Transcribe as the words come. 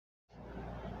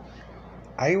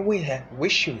I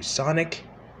wish you, Sonic.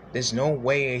 There's no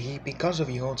way because of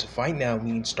you to fight now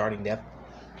means starting death.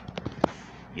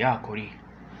 Yeah, Cody.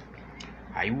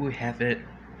 I will have it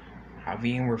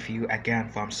having review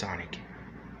again from Sonic.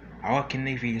 How can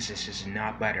they feel this is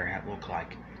not better it look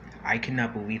like? I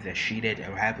cannot believe that she did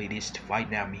or have it is to fight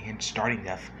now me him starting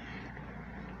death.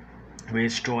 We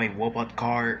destroy robot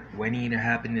car, winning to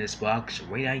happen in this box,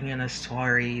 waiting in the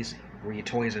stories, where your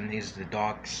toys and these the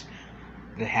dogs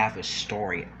that have a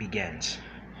story begins.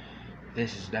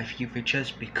 This is that future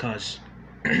just because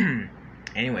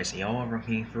anyways, y'all are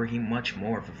looking much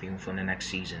more of a film for the next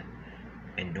season.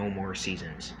 And no more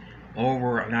seasons.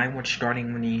 Over and I was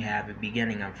starting when you have a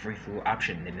beginning of free food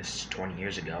option and this is 20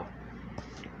 years ago.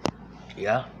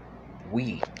 Yeah,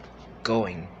 we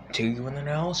going to you and then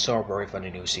I'll celebrate for the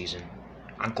new season.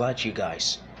 I'm glad you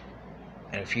guys.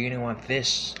 And if you don't want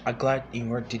this, I'm glad you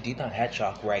were to do that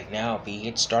hedgehog right now, be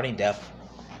it starting death.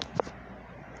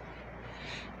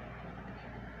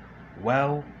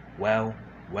 Well,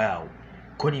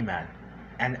 Cody man,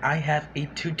 and I have a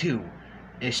to-do.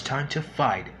 It's time to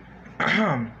fight.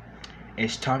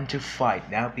 It's time to fight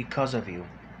now because of you,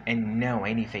 and know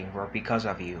anything for because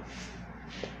of you.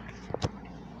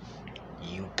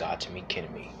 You got to be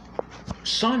kidding me.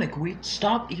 Sonic, we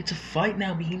stop it's a fight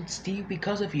now being Steve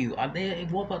because of you. The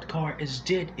robot car is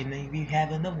dead and then you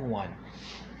have another one.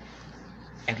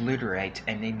 And literate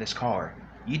and in this car.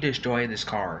 You destroy this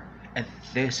car. And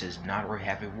this is not where you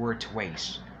have a word to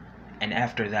waste. And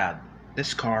after that,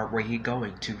 this car where you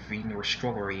going to be your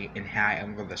strawberry and high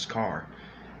under this car.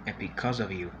 And because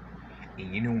of you.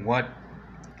 And you know what?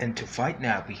 And to fight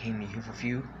now became you for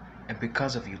you. And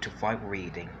because of you to fight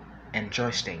reading and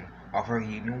joystick. Over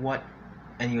you know what?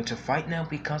 And you to fight now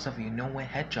because of you know what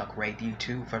hedgehog raid you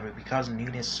too for because you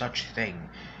knew this such thing.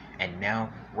 And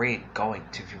now we're going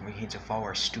to begin to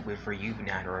follow stupid for you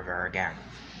now ever again.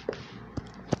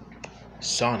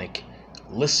 Sonic,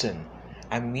 listen.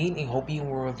 I mean I hope you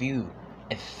will review.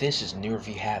 If this is new if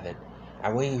you have it.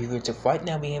 I want you to fight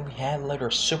now we have later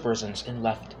supers in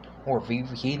left. Or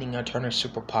reheating a turn of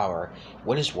superpower.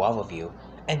 What is wrong with you?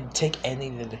 And take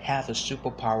anything that have a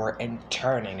superpower and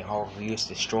turn and however you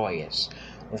destroy it.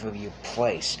 Over your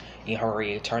place, in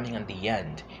hurry turning on the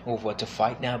end. Over to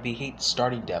fight now be hate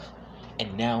starting death.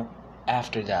 And now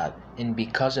after that, and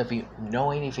because of you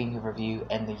know anything you review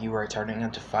and that you are turning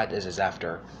on to fight this is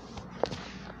after.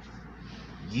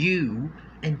 You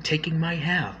and taking my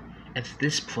half at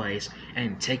this place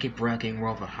and take it breaking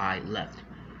over high left.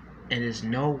 And there's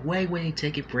no way when you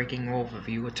take it breaking over if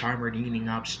you a timer eating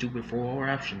up stupid for all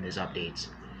option is updates.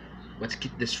 Let's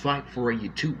get this fight for you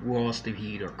two walls to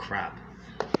heat or crap.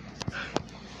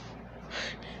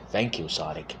 Thank you,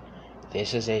 Sonic.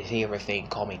 This is a favorite thing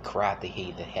call me crap the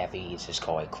heat the heavy is just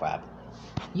call it crap.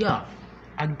 Yeah,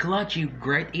 I'm glad you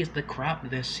great is the crap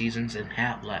this season's and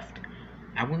half left.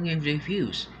 I won't give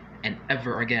reviews and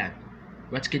ever again.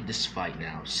 Let's get this fight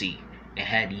now, see. And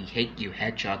had he hate you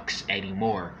hedgehogs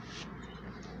anymore.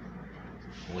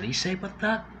 What do you say about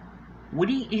that?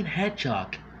 Woody in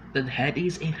Hedgehog, the head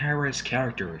is in Harris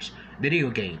characters, video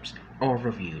games, or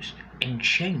reviews, and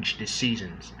changed the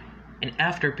seasons. And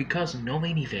after because of no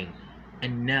anything,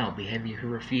 and now behaving who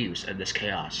refuse of this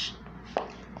chaos.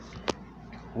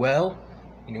 Well,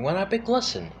 you want a big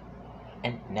lesson.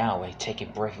 And now I take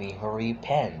it bravely hurry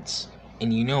pens.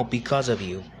 And you know because of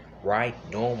you. Right,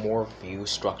 no more view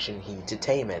struction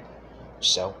entertainment.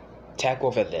 So, tag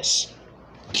over this.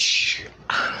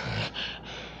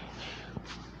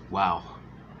 Wow.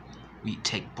 We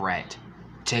take bread.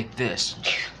 Take this.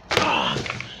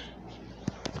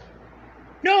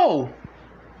 No!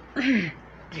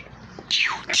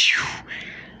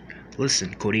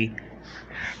 Listen, Cody.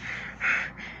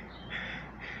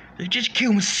 They just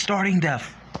killed me starting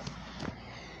death.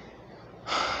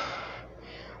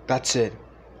 That's it.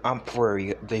 I'm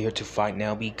very there to fight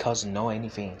now because know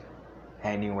anything.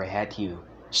 Anyway, had you,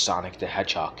 Sonic the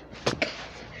Hedgehog.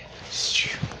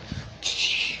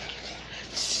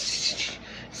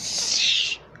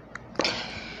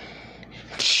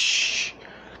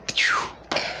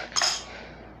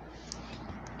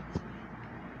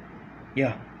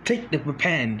 Yeah, take the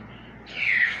pen.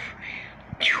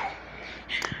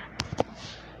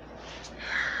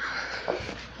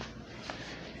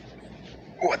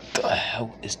 What the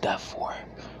hell is that for?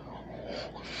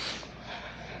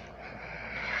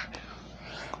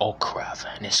 Oh crap,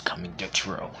 and it's coming to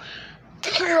true.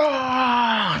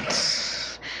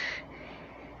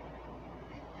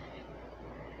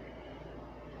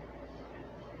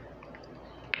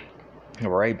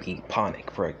 Alright, be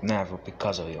panic right now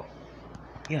because of you.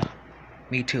 Yeah,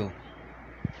 me too.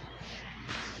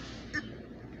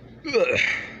 Ugh.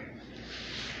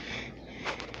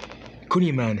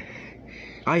 Cody, man,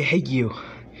 I hate you.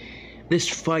 This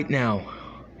fight now.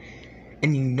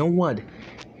 And you know what?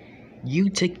 You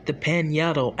take the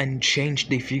Panyado and change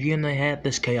the future and I had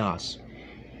this chaos.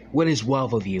 What is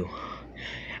well of you?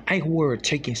 I were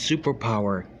taking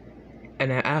superpower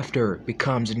and after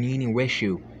becomes a new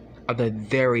issue of the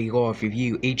very love of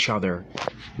you each other.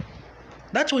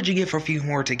 That's what you get for a few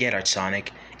more together,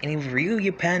 Sonic. And if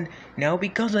you pen now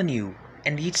because of you,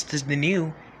 and it's the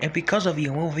new, and because of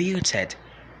you over you said.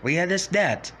 We had this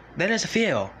that is a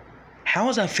fail. How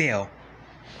does that fail?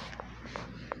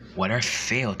 What are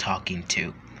fail talking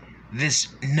to? This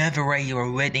never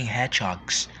regular wedding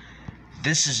hedgehogs.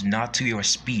 This is not to your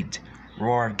speed,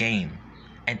 roar game,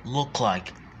 and look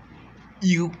like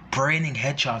you braining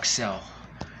hedgehog cell.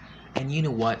 And you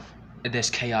know what? This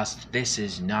chaos, this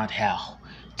is not hell.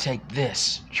 Take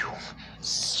this.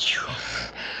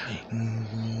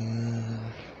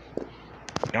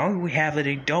 Now we have it,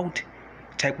 and don't.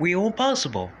 Take real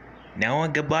impossible. Now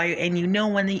I'm goodbye, and you know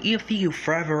when I if you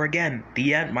forever again.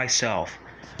 The end myself.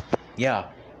 Yeah,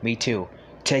 me too.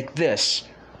 Take this.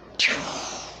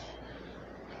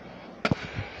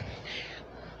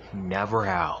 Never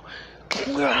how.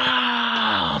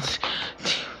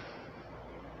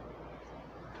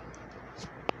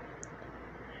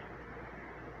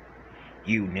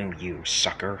 You knew you,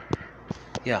 sucker.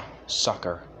 Yeah,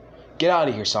 sucker. Get out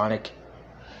of here, Sonic.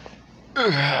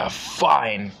 Ugh,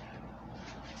 fine.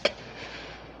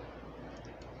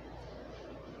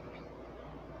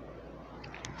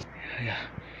 Yeah.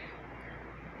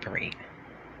 Great.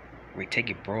 We take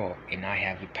it, bro, and I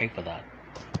have you pay for that.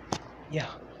 Yeah,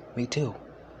 me too.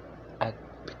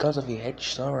 Because of your head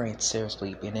story, it's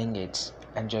seriously been engaged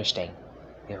and interesting.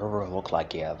 It will look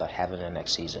like they'll have in the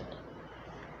next season.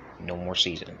 No more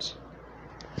seasons.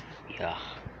 Yeah.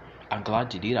 I'm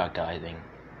glad you did that guy thing.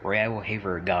 Ray will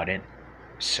Haver got it.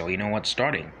 So you know what's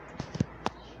starting.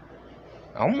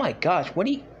 Oh my gosh, what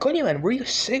do you Cody, man, were you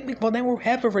sick before they were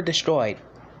ever destroyed?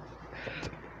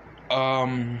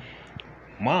 Mom,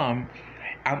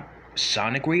 I'm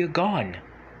Sonic, where you gone?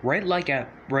 Right like a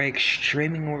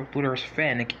streaming Luthor's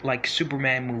fan, like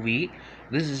Superman movie.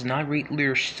 This is not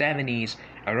Luthor's 70s.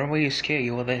 I don't really scare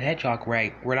you with a hedgehog,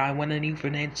 right? Where I went and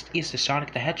even is the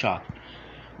Sonic the Hedgehog.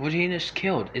 What he just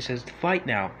killed, it says fight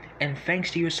now. And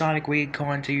thanks to you, Sonic, we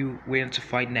going to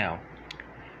fight now.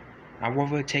 I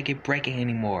won't really take it breaking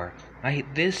anymore.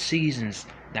 This season's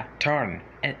that turn.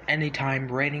 At any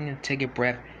time, rating and take a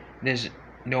breath. There's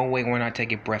no way we're not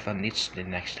taking breath on this the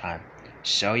next time.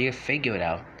 So you figure it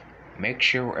out. Make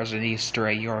sure as an Easter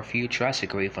egg you're a few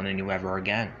Jurassic Reef on the new ever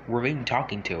again. We're even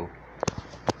talking to.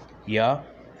 Yeah?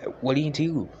 What do you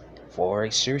do? For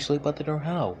seriously but or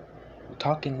how?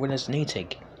 Talking when it's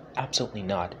needed. Absolutely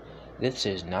not. This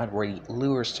is not really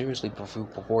lure seriously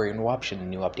before interruption and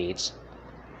new updates.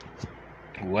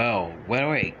 Well,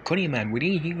 wait, Cody, man, we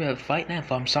didn't even have a fight now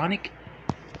from Sonic?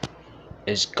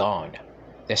 It's gone.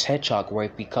 This hedgehog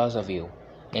worked because of you,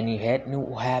 and you had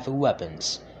no heavy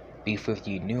weapons. Before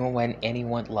you knew when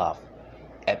anyone loved.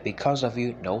 And because of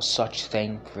you, no such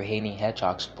thing for hating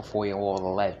hedgehogs before you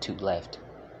all left.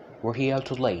 We're here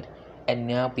too late, and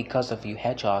now because of you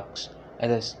hedgehogs,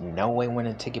 and there's no way when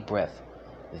to take a breath.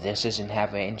 This isn't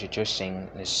having introducing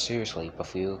this seriously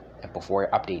before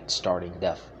update starting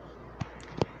death.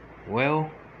 Well,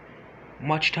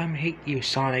 much time hate you,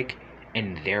 Sonic,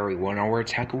 and there we went over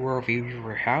attack world review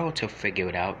for how to figure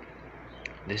it out.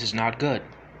 This is not good.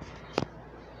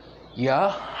 Yeah,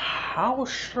 how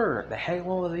sure the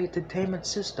halo of the entertainment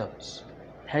systems,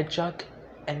 Hedgehog,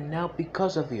 and now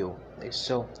because of you.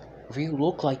 So, if you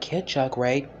look like Hedgehog,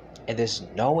 right? And there's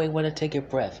no way when to take a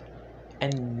breath.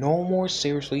 And no more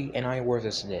seriously, and I were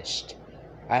dismissed.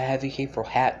 I have you here for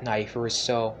hat knife or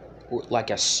so, like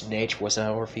a snitch was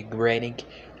an granting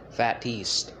fat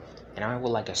teased. And I would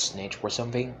like a snitch or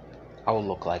something. I will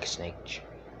look like a snitch.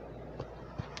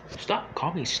 Stop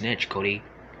calling me snitch, Cody.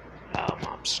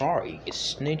 I'm sorry, it's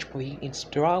snitch but it's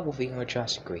draw with your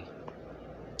Jurassic Reef.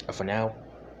 For now,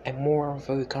 and more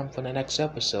will come for the next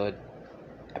episode.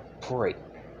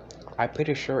 I'm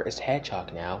pretty sure it's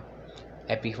Hedgehog now,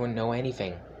 and before know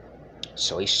anything.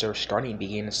 So he's starting to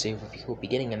begin to see if people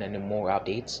beginning and then more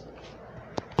updates.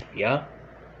 Yeah?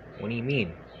 What do you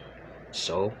mean?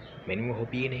 So, many will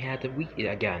be in had the week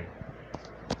again.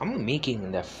 I'm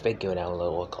making that figure out what it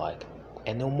look like,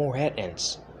 and no more head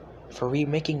ends. For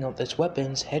remaking of this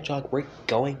weapons, Hedgehog we're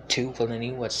going to for the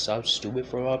new what's so stupid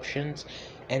for options,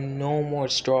 and no more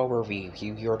straw review.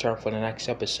 Your turn for the next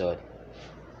episode.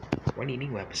 When do you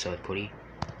new episode, Cody?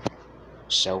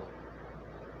 So,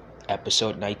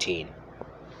 episode 19.